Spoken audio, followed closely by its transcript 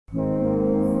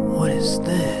is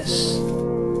this?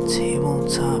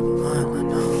 Tabletop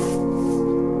Island, huh?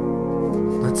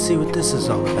 Let's see what this is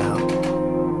all about.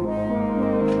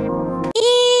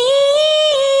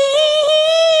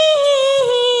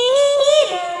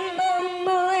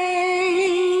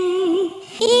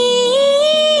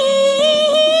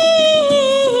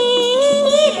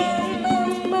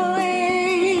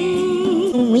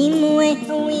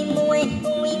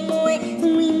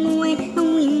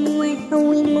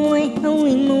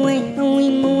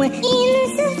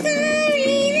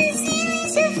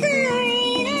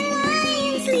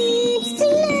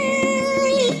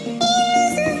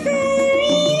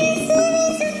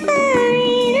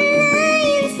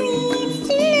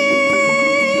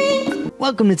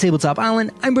 Welcome to Tabletop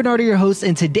Island. I'm Bernardo, your host,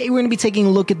 and today we're going to be taking a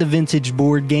look at the vintage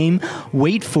board game,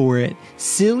 wait for it,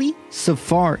 Silly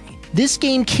Safari. This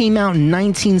game came out in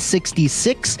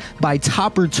 1966 by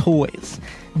Topper Toys.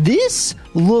 This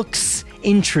looks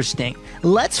interesting.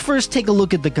 Let's first take a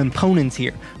look at the components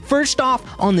here. First off,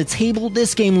 on the table,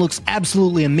 this game looks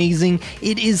absolutely amazing.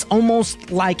 It is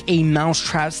almost like a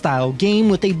mousetrap style game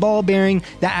with a ball bearing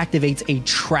that activates a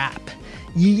trap.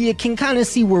 You can kind of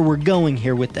see where we're going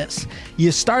here with this.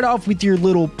 You start off with your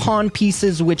little pawn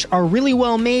pieces, which are really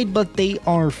well made, but they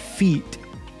are feet.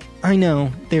 I know,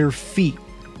 they're feet.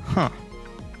 Huh.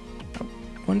 I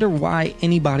wonder why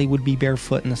anybody would be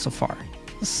barefoot in a safari.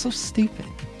 It's so stupid.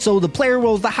 So the player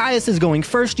rolls the highest is going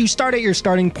first. You start at your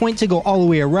starting point to go all the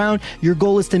way around. Your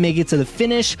goal is to make it to the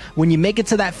finish. When you make it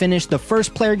to that finish, the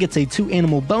first player gets a 2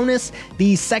 animal bonus.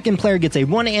 The second player gets a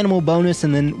 1 animal bonus.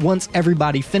 And then once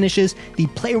everybody finishes, the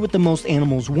player with the most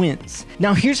animals wins.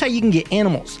 Now here's how you can get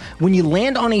animals. When you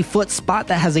land on a foot spot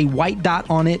that has a white dot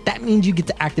on it, that means you get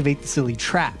to activate the silly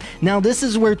trap. Now this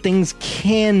is where things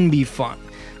can be fun.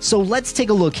 So let's take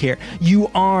a look here. You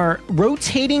are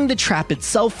rotating the trap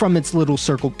itself from its little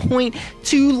circle point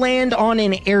to land on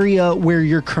an area where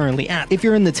you're currently at. If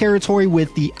you're in the territory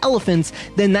with the elephants,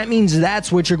 then that means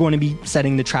that's what you're going to be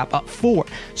setting the trap up for.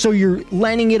 So you're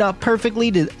lining it up perfectly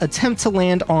to attempt to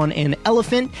land on an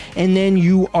elephant, and then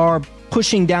you are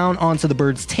pushing down onto the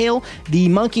bird's tail. The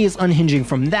monkey is unhinging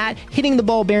from that, hitting the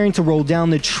ball bearing to roll down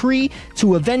the tree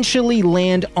to eventually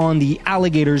land on the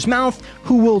alligator's mouth,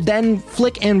 who will then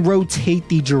flick and rotate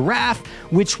the giraffe,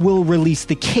 which will release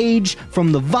the cage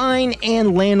from the vine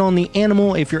and land on the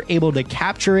animal. If you're able to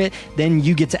capture it, then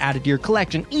you get to add it to your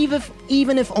collection,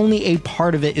 even if only a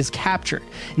part of it is captured.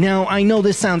 Now, I know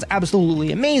this sounds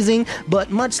absolutely amazing,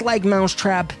 but much like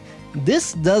Mousetrap,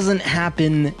 this doesn't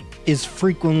happen as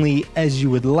frequently as you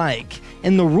would like.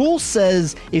 And the rule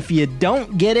says if you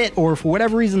don't get it, or for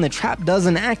whatever reason the trap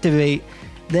doesn't activate,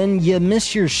 then you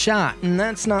miss your shot. And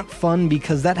that's not fun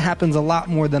because that happens a lot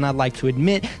more than I'd like to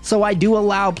admit. So I do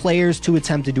allow players to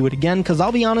attempt to do it again, because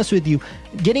I'll be honest with you,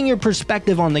 getting your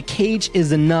perspective on the cage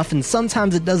is enough, and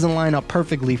sometimes it doesn't line up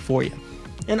perfectly for you.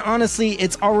 And honestly,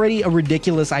 it's already a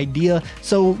ridiculous idea,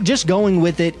 so just going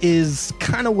with it is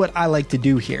kind of what I like to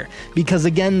do here. Because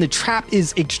again, the trap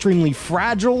is extremely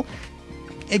fragile.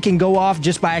 It can go off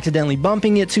just by accidentally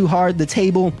bumping it too hard, the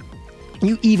table.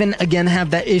 You even, again,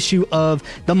 have that issue of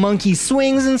the monkey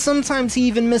swings, and sometimes he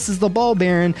even misses the ball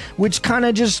bearing, which kind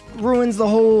of just ruins the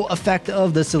whole effect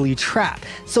of the silly trap.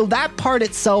 So that part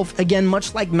itself, again,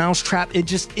 much like Mousetrap, it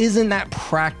just isn't that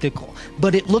practical.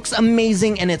 But it looks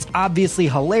amazing, and it's obviously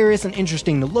hilarious and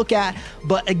interesting to look at.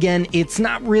 But again, it's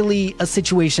not really a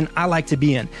situation I like to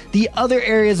be in. The other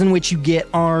areas in which you get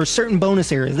are certain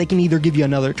bonus areas. They can either give you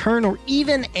another turn or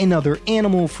even another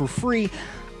animal for free,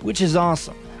 which is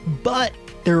awesome. But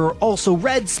there are also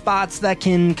red spots that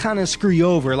can kind of screw you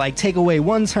over, like take away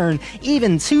 1 turn,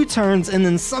 even 2 turns, and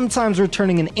then sometimes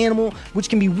returning an animal, which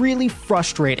can be really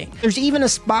frustrating. There's even a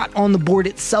spot on the board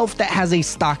itself that has a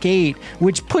stockade,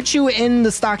 which puts you in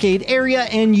the stockade area,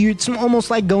 and it's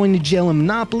almost like going to jail in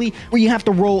Monopoly, where you have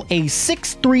to roll a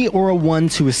 6, 3, or a 1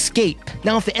 to escape.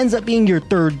 Now, if it ends up being your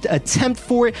 3rd attempt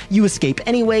for it, you escape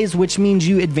anyways, which means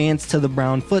you advance to the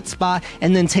brown foot spot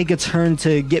and then take a turn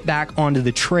to get back onto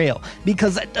the trail,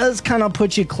 because that does kind of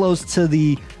put you close to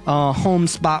the home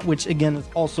spot, which again is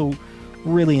also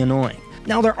really annoying.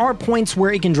 Now, there are points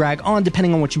where it can drag on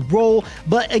depending on what you roll,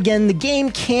 but again, the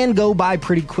game can go by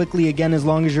pretty quickly, again, as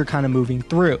long as you're kind of moving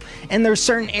through. And there's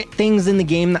certain things in the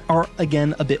game that are,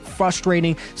 again, a bit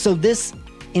frustrating, so this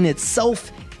in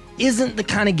itself isn't the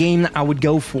kind of game that I would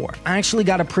go for. I actually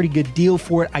got a pretty good deal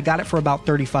for it. I got it for about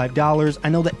 $35. I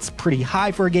know that's pretty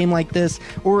high for a game like this,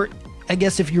 or I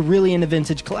guess if you're really into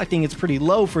vintage collecting, it's pretty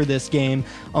low for this game,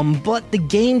 but the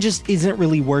game just isn't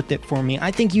really worth it for me.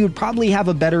 I think you would probably have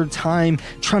a better time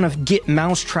trying to get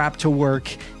Mousetrap to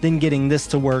work than getting this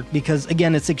to work, because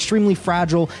again, it's extremely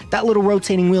fragile. That little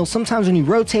rotating wheel, sometimes when you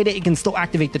rotate it, it can still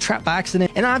activate the trap by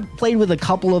accident, and I've played with a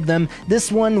couple of them.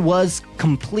 This one was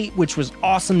complete, which was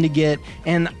awesome to get,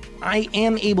 and I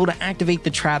am able to activate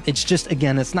the trap. It's just,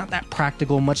 again, it's not that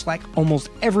practical, much like almost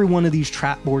every one of these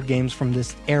trap board games from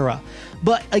this era.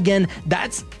 But again,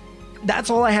 that's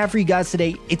all I have for you guys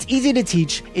today. It's easy to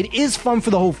teach, it is fun for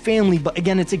the whole family, but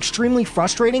again, it's extremely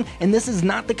frustrating, and this is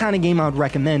not the kind of game I would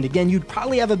recommend. Again, you'd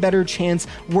probably have a better chance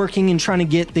working and trying to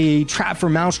get the trap for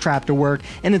Mousetrap to work,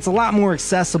 and it's a lot more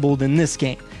accessible than this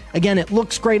game. Again, it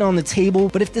looks great on the table,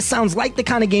 but if this sounds like the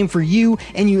kind of game for you,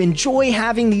 and you enjoy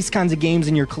having these kinds of games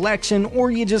in your collection, or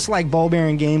you just like ball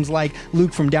bearing games like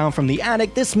Luke from Down from the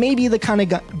Attic, this may be the kind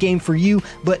of game for you,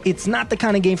 but it's not the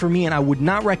kind of game for me, and I would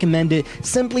not recommend it,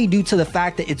 simply due to the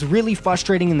fact that it's really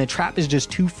frustrating and the trap is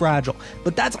just too fragile.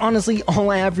 But that's honestly all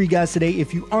I have for you guys today.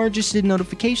 If you are interested in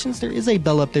notifications, there is a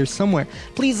bell up there somewhere.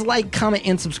 Please like, comment,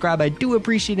 and subscribe. I do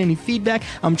appreciate any feedback.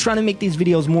 I'm trying to make these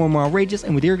videos more and more outrageous,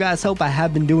 and with your guys' help, I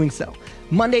have been doing so.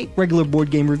 Monday, regular board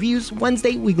game reviews.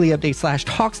 Wednesday, weekly updates /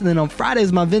 talks. And then on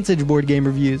Fridays, my vintage board game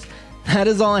reviews. That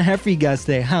is all I have for you guys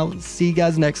today. I'll see you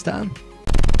guys next time.